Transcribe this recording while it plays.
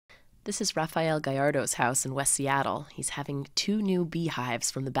This is Rafael Gallardo's house in West Seattle. He's having 2 new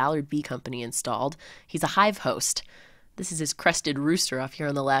beehives from the Ballard Bee Company installed. He's a hive host. This is his crested rooster off here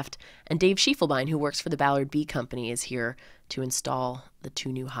on the left. And Dave Schiefelbein, who works for the Ballard Bee Company, is here to install the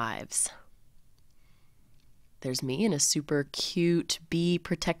 2 new hives. There's me in a super cute bee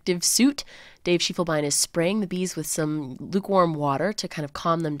protective suit. Dave Schiefelbein is spraying the bees with some lukewarm water to kind of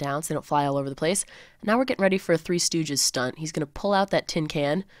calm them down so they don't fly all over the place. And now we're getting ready for a Three Stooges stunt. He's going to pull out that tin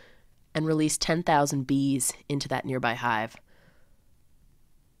can and release 10,000 bees into that nearby hive.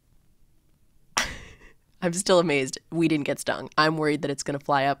 I'm still amazed we didn't get stung. I'm worried that it's going to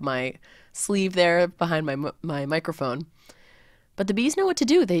fly up my sleeve there behind my microphone. But the bees know what to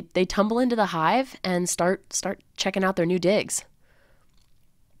do. They tumble into the hive and start checking out their new digs.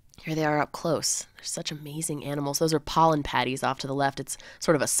 Here they are up close. They're such amazing animals. Those are pollen patties off to the left. It's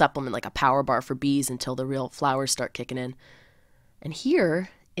sort of a supplement, like a power bar for bees until the real flowers start kicking in. And here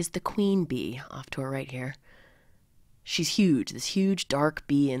is the queen bee off to our right here. She's huge, this huge dark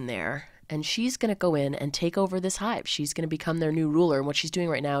bee in there. And she's going to go in and take over this hive. She's going to become their new ruler. And what she's doing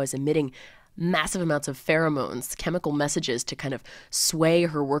right now is emitting massive amounts of pheromones, chemical messages to kind of sway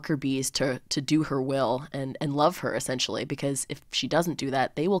her worker bees to do her will and love her, essentially. Because if she doesn't do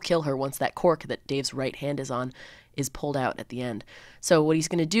that, they will kill her once that cork that Dave's right hand is on is pulled out at the end. So what he's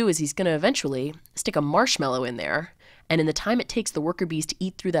going to do is he's going to eventually stick a marshmallow in there. And in the time it takes the worker bees to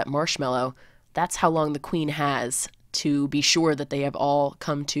eat through that marshmallow, that's how long the queen has to be sure that they have all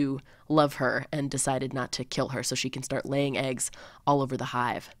come to love her and decided not to kill her so she can start laying eggs all over the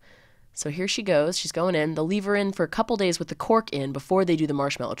hive. So here she goes. She's going in. They'll leave her in for a couple days with the cork in before they do the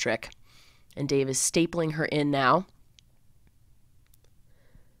marshmallow trick. And Dave is stapling her in now.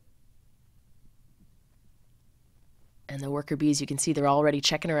 And the worker bees, you can see they're already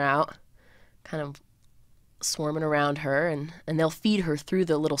checking her out, kind of swarming around her, and they'll feed her through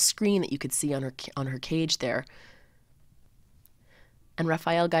the little screen that you could see on her cage there. And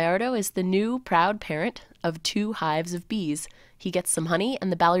Rafael Gallardo is the new proud parent of 2 hives of bees. He gets some honey,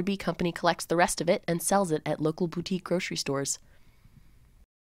 and the Ballard Bee Company collects the rest of it and sells it at local boutique grocery stores.